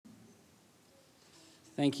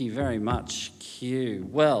Thank you very much, Q.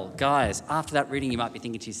 Well, guys, after that reading, you might be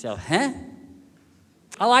thinking to yourself, I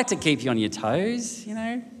like to keep you on your toes,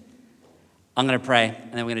 I'm going to pray,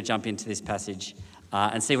 and then we're going to jump into this passage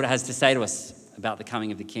and see what it has to say to us about the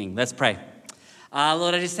coming of the King. Let's pray.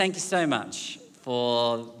 Lord, I just thank you so much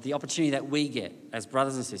for the opportunity that we get as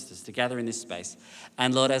brothers and sisters to gather in this space.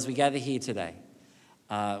 And Lord, as we gather here today,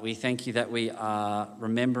 we thank you that we are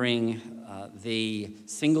remembering the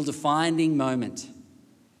single defining moment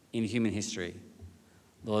in human history.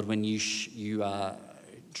 Lord, when you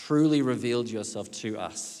truly revealed yourself to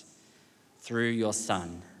us through your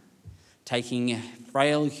Son, taking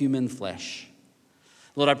frail human flesh.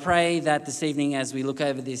 Lord, I pray that this evening as we look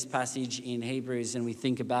over this passage in Hebrews and we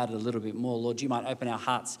think about it a little bit more, Lord, you might open our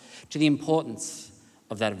hearts to the importance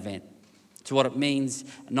of that event, to what it means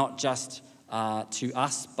not just to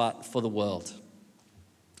us, but for the world.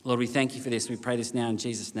 Lord, we thank you for this. We pray this now in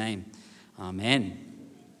Jesus' name. Amen.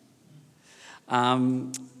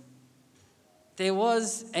 There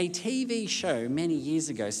was a TV show many years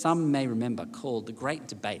ago, some may remember, called The Great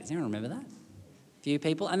Debate. Does anyone remember that? A few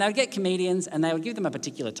people. And they would get comedians and they would give them a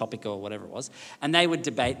particular topic or whatever it was, and they would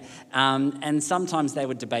debate. And sometimes they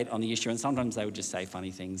would debate on the issue, and sometimes they would just say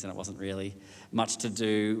funny things, and it wasn't really much to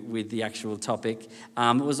do with the actual topic.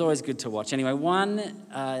 It was always good to watch. Anyway, one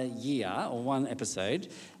episode,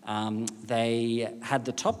 they had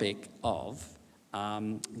the topic of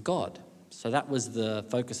God. So that was the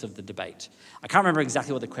focus of the debate. I can't remember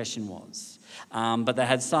exactly what the question was, but they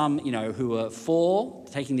had some, who were for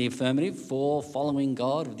taking the affirmative, for following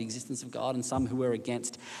God, or the existence of God, and some who were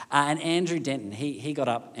against. And Andrew Denton, he got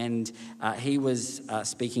up and he was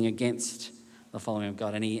speaking against the following of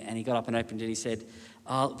God. And he got up and opened it. He said,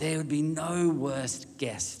 there would be no worse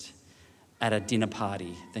guest at a dinner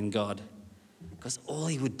party than God, because all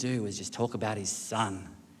he would do was just talk about his Son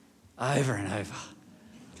over and over.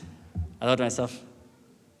 I thought to myself,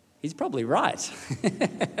 he's probably right.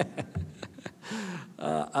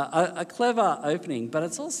 A clever opening, but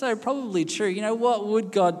it's also probably true. What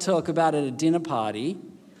would God talk about at a dinner party?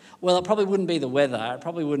 Well, it probably wouldn't be the weather. It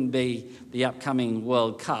probably wouldn't be the upcoming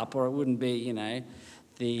World Cup, or it wouldn't be,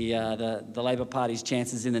 the Labor Party's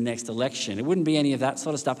chances in the next election. It wouldn't be any of that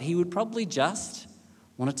sort of stuff. He would probably just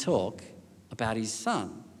want to talk about his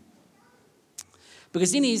Son.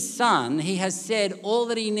 Because in his Son, he has said all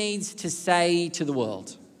that he needs to say to the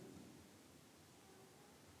world.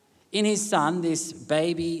 In his Son, this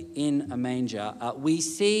baby in a manger, we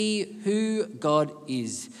see who God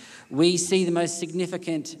is. We see the most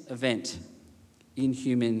significant event in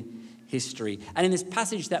human history. And in this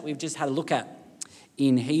passage that we've just had a look at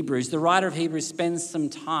in Hebrews, the writer of Hebrews spends some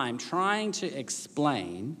time trying to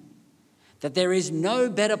explain that there is no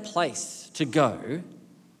better place to go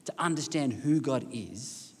to understand who God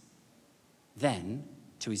is than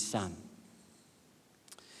to his Son.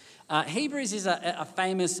 Hebrews is a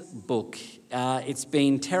famous book. It's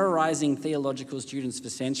been terrorizing theological students for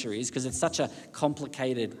centuries because it's such a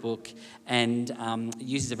complicated book and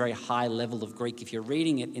uses a very high level of Greek. If you're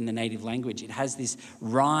reading it in the native language, it has this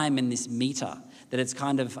rhyme and this meter that it's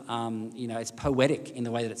kind of, it's poetic in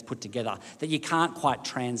the way that it's put together, that you can't quite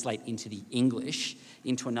translate into the English,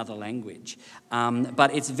 into another language.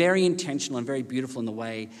 But it's very intentional and very beautiful in the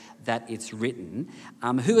way that it's written.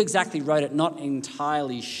 Who exactly wrote it, not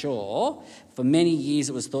entirely sure. For many years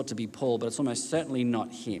it was thought to be Paul, but it's almost certainly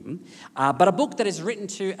not him. But a book that is written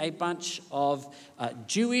to a bunch of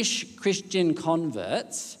Jewish Christian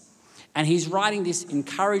converts, and he's writing this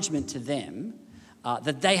encouragement to them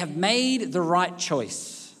that they have made the right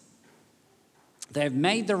choice. They have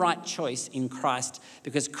made the right choice in Christ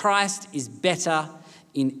because Christ is better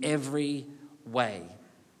in every way.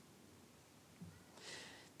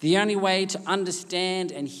 The only way to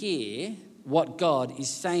understand and hear what God is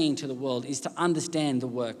saying to the world is to understand the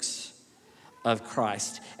works of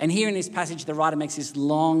Christ. And here in this passage, the writer makes this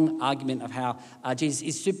long argument of how Jesus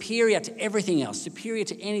is superior to everything else, superior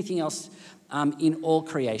to anything else in all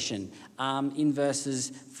creation. In verses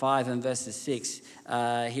 5 and verses 6,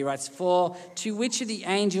 he writes, "For to which of the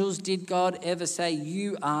angels did God ever say,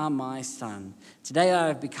 'You are my son. Today I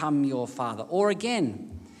have become your father'? Or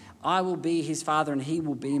again, 'I will be his father and he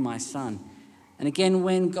will be my son.' And again,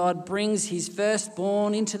 when God brings his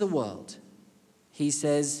firstborn into the world, he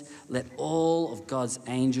says, 'Let all of God's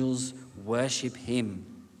angels worship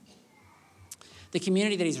him.'" The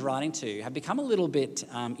community that he's writing to have become a little bit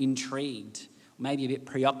intrigued maybe a bit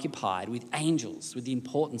preoccupied with angels, with the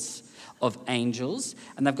importance of angels.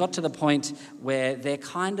 And they've got to the point where they're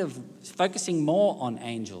kind of focusing more on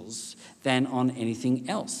angels than on anything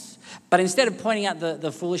else. But instead of pointing out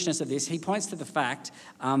the foolishness of this, he points to the fact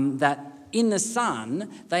that in the Son,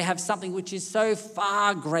 they have something which is so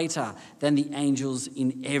far greater than the angels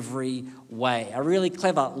in every way. A really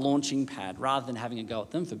clever launching pad. Rather than having a go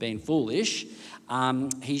at them for being foolish,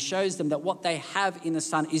 he shows them that what they have in the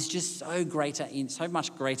Son is just so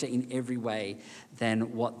much greater in every way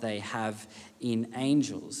than what they have in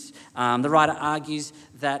angels. The writer argues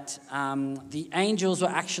that the angels were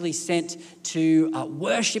actually sent to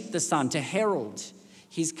worship the Son, to herald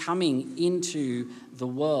his coming into the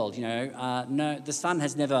world. No, the Son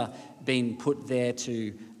has never been put there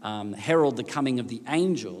to herald the coming of the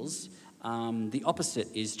angels. The opposite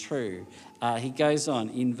is true. He goes on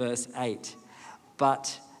in verse 8.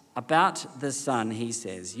 But about the Son, he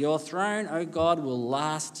says, "Your throne, O God, will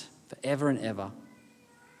last forever and ever.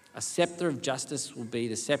 A scepter of justice will be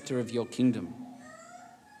the scepter of your kingdom."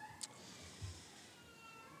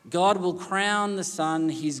 God will crown the Son,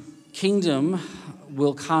 his kingdom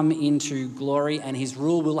will come into glory, and his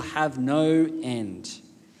rule will have no end.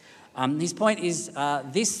 His point is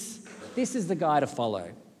this is the guy to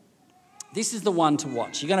follow. This is the one to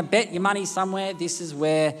watch. You're going to bet your money somewhere. This is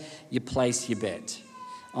where you place your bet,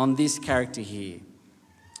 on this character here.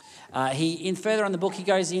 Further on the book, he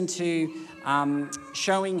goes into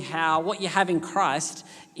showing how what you have in Christ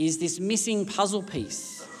is this missing puzzle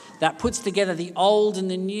piece that puts together the old and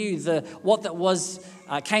the new, what that was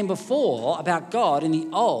came before about God in the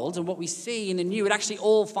old and what we see in the new. It actually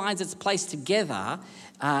all finds its place together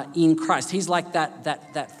in Christ. He's like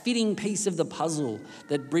that fitting piece of the puzzle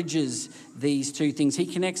that bridges these two things. He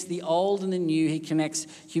connects the old and the new. He connects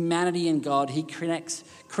humanity and God. He connects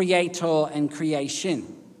creator and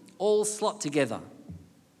creation, all slot together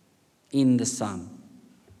in the Son.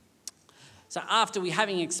 So after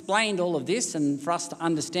having explained all of this and for us to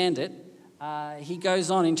understand it, he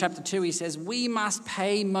goes on in chapter 2, he says, "We must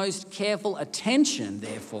pay most careful attention,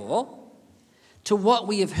 therefore, to what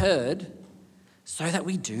we have heard, so that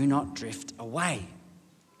we do not drift away."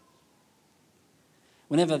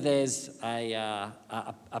 Whenever there's a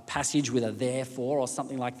passage with a therefore or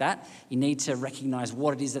something like that, you need to recognize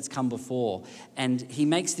what it is that's come before. And he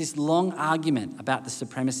makes this long argument about the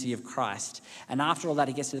supremacy of Christ. And after all that,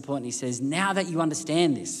 he gets to the point and he says, now that you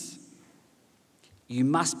understand this, you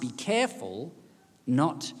must be careful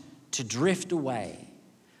not to drift away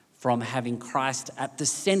from having Christ at the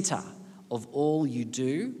center of all you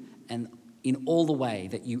do and in all the way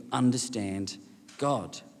that you understand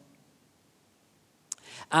God.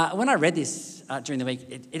 When I read this during the week,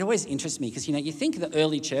 it always interests me because, you think of the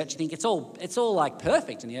early church, you think it's all like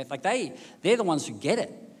perfect in the earth. Like they're the ones who get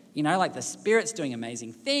it. Like the Spirit's doing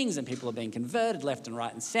amazing things and people are being converted left and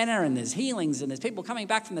right and center and there's healings and there's people coming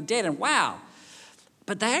back from the dead and wow.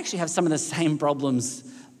 But they actually have some of the same problems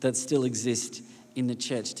that still exist in the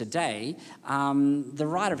church today. The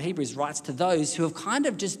writer of Hebrews writes to those who have kind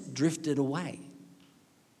of just drifted away,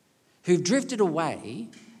 who've drifted away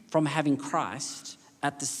from having Christ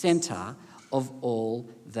at the center of all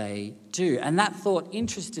they do. And that thought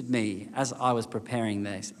interested me as I was preparing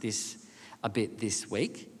this a bit this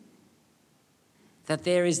week, that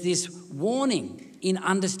there is this warning in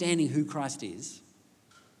understanding who Christ is,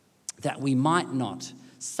 that we might not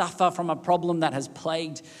suffer from a problem that has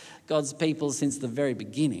plagued God's people since the very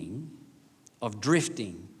beginning of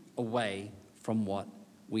drifting away from what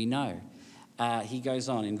we know. He goes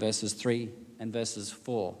on in verses 3 and verses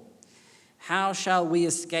 4. "How shall we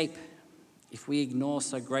escape if we ignore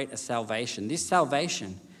so great a salvation? This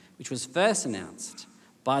salvation, which was first announced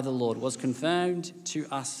by the Lord, was confirmed to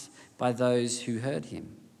us by those who heard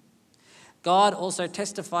him. God also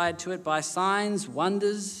testified to it by signs,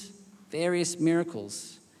 wonders, various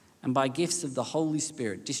miracles, and by gifts of the Holy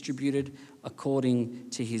Spirit distributed according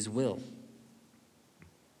to his will."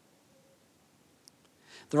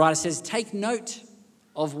 The writer says, take note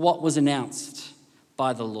of what was announced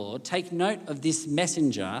by the Lord. Take note of this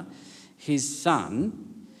messenger, his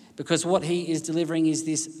Son, because what he is delivering is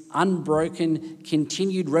this unbroken,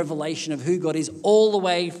 continued revelation of who God is all the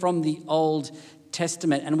way from the Old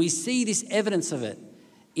Testament. And we see this evidence of it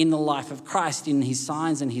in the life of Christ, in his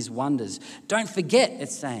signs and his wonders. Don't forget,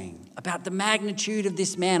 it's saying, about the magnitude of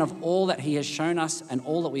this man, of all that he has shown us and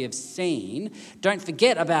all that we have seen. Don't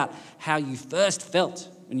forget about how you first felt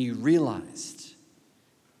when you realized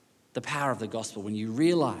the power of the gospel, when you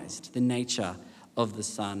realized the nature of the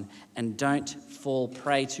Son, and don't fall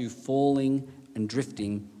prey to falling and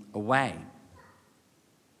drifting away.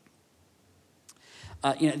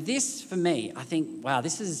 This for me, I think, wow,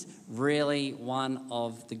 this is really one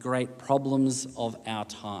of the great problems of our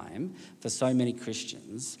time for so many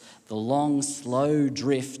Christians, the long, slow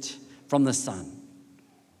drift from the sun.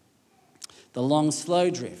 The long, slow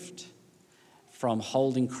drift from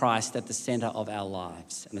holding Christ at the centre of our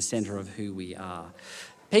lives and the centre of who we are.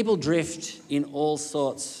 People drift in all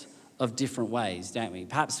sorts of different ways, don't we?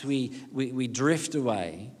 Perhaps we drift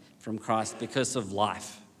away from Christ because of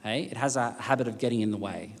life. Hey? It has a habit of getting in the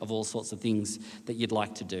way of all sorts of things that you'd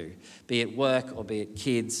like to do, be it work or be it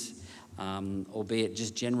kids or be it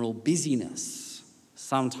just general busyness.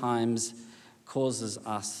 Sometimes causes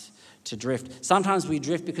us to drift. Sometimes we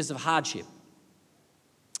drift because of hardship.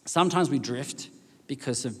 Sometimes we drift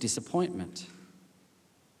because of disappointment.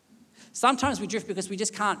 Sometimes we drift because we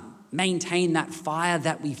just can't maintain that fire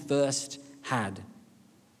that we first had.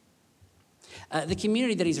 The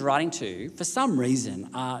community that he's writing to, for some reason,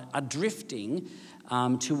 are drifting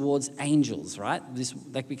towards angels, right?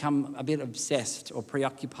 They become a bit obsessed or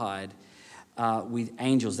preoccupied with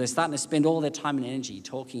angels. They're starting to spend all their time and energy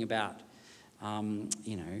talking about,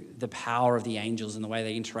 the power of the angels and the way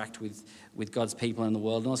they interact with God's people in the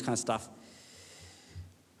world and all this kind of stuff,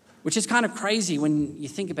 which is kind of crazy when you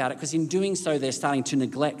think about it, because in doing so, they're starting to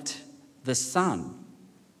neglect the sun.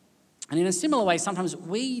 And in a similar way, sometimes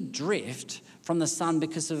we drift from the sun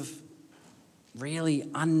because of really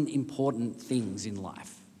unimportant things in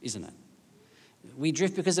life, isn't it? We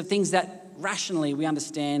drift because of things that rationally we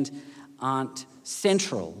understand aren't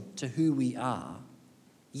central to who we are.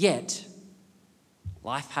 Yet,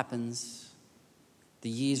 life happens, the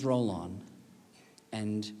years roll on,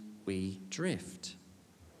 and we drift.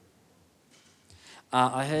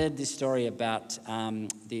 I heard this story about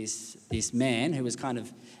this man who was kind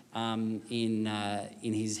of in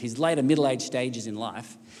his later middle-aged stages in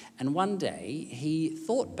life, and one day he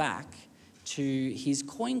thought back to his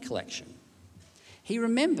coin collection. He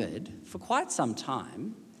remembered for quite some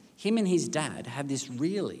time him and his dad had this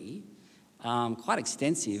really quite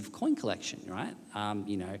extensive coin collection, right?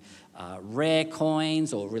 Rare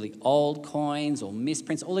coins or really old coins or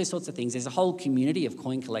misprints, all these sorts of things. There's a whole community of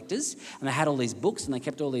coin collectors, and they had all these books and they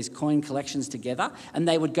kept all these coin collections together, and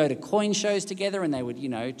they would go to coin shows together and they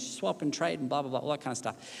would, swap and trade and blah, blah, blah, all that kind of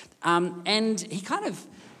stuff. And he kind of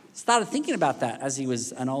started thinking about that as he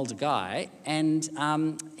was an older guy, and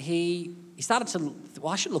he started to,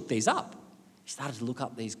 I should look these up. He started to look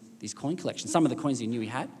up these coin collections, some of the coins he knew he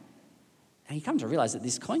had. And he comes to realise that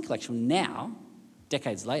this coin collection now,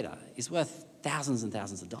 decades later, is worth thousands and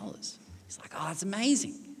thousands of dollars. He's like, oh, that's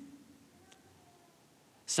amazing.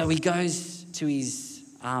 So he goes to his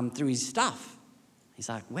through his stuff. He's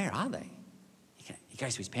like, where are they? He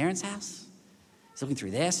goes to his parents' house. He's looking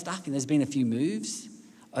through their stuff, and there's been a few moves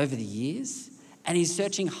over the years. And he's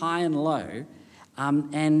searching high and low,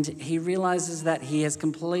 and he realises that he has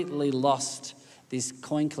completely lost this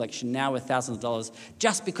coin collection, now worth thousands of dollars,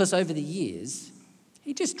 just because over the years,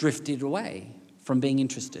 he just drifted away from being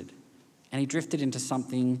interested. And he drifted into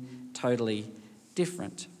something totally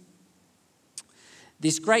different.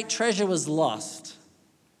 This great treasure was lost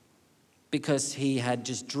because he had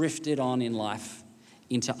just drifted on in life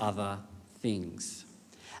into other things.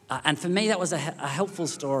 And for me, that was a helpful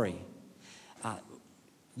story.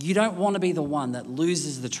 You don't want to be the one that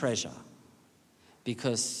loses the treasure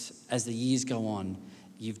because as the years go on,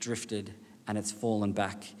 you've drifted and it's fallen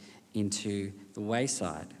back into the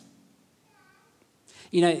wayside.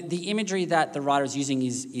 The imagery that the writer is using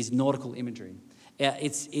is nautical imagery.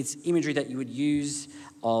 It's imagery that you would use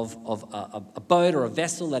of a boat or a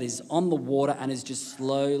vessel that is on the water and is just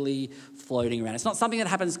slowly floating around. It's not something that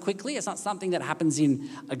happens quickly. It's not something that happens in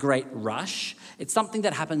a great rush. It's something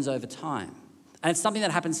that happens over time. And it's something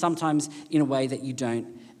that happens sometimes in a way that you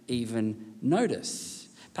don't even notice.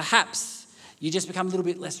 Perhaps you just become a little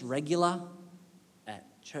bit less regular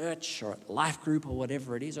at church or at life group or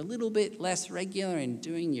whatever it is, or a little bit less regular in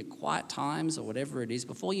doing your quiet times or whatever it is.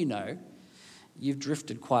 Before you know, you've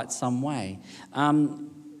drifted quite some way. I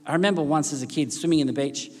remember once as a kid swimming in the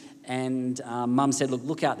beach, and Mum said,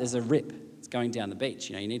 look out, there's a rip. It's going down the beach.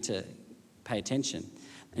 You need to pay attention.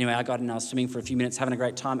 Anyway, I got in, I was swimming for a few minutes, having a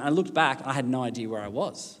great time, and I looked back, I had no idea where I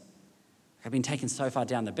was. I'd been taken so far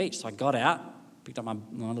down the beach, so I got out, picked up my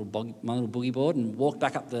little boogie board and walked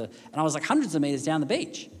back up and I was like hundreds of metres down the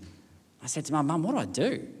beach. I said to Mum, what do I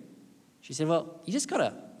do? She said, well, you just got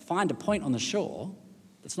to find a point on the shore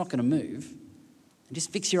that's not going to move and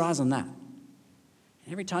just fix your eyes on that.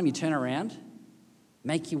 And every time you turn around,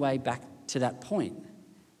 make your way back to that point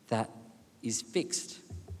that is fixed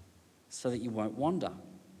so that you won't wander.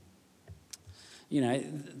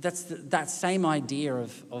 That's that same idea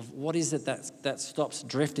of what is it that stops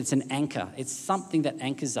drift. It's an anchor. It's something that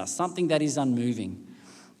anchors us, something that is unmoving,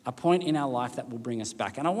 a point in our life that will bring us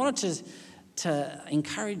back. And I wanted to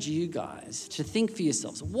encourage you guys to think for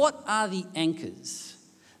yourselves, what are the anchors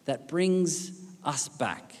that brings us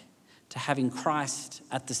back to having Christ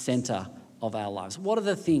at the center of our lives? What are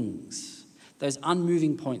the things, those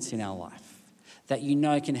unmoving points in our life that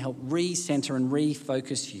can help re-center and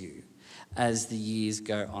refocus you as the years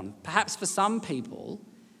go on? Perhaps for some people,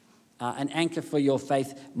 an anchor for your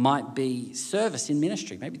faith might be service in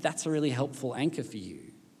ministry. Maybe that's a really helpful anchor for you.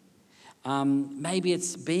 Maybe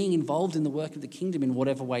it's being involved in the work of the kingdom in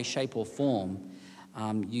whatever way, shape or form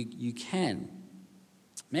you can.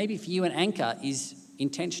 Maybe for you an anchor is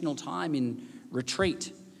intentional time in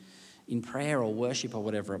retreat, in prayer or worship or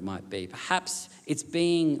whatever it might be. Perhaps it's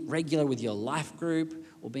being regular with your life group,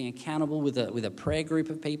 or being accountable with a prayer group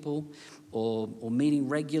of people, or meeting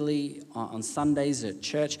regularly on Sundays at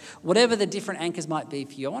church. Whatever the different anchors might be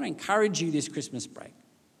for you, I want to encourage you this Christmas break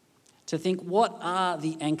to think, what are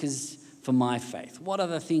the anchors for my faith? What are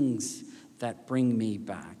the things that bring me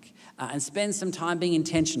back? And spend some time being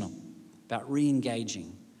intentional about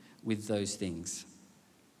re-engaging with those things.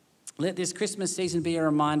 Let this Christmas season be a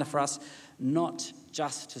reminder for us not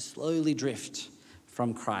just to slowly drift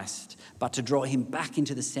from Christ, but to draw him back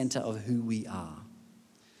into the center of who we are.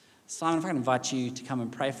 Simon, if I can invite you to come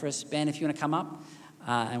and pray for us. Ben, if you want to come up,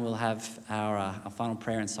 and we'll have our final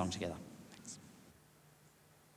prayer and song together.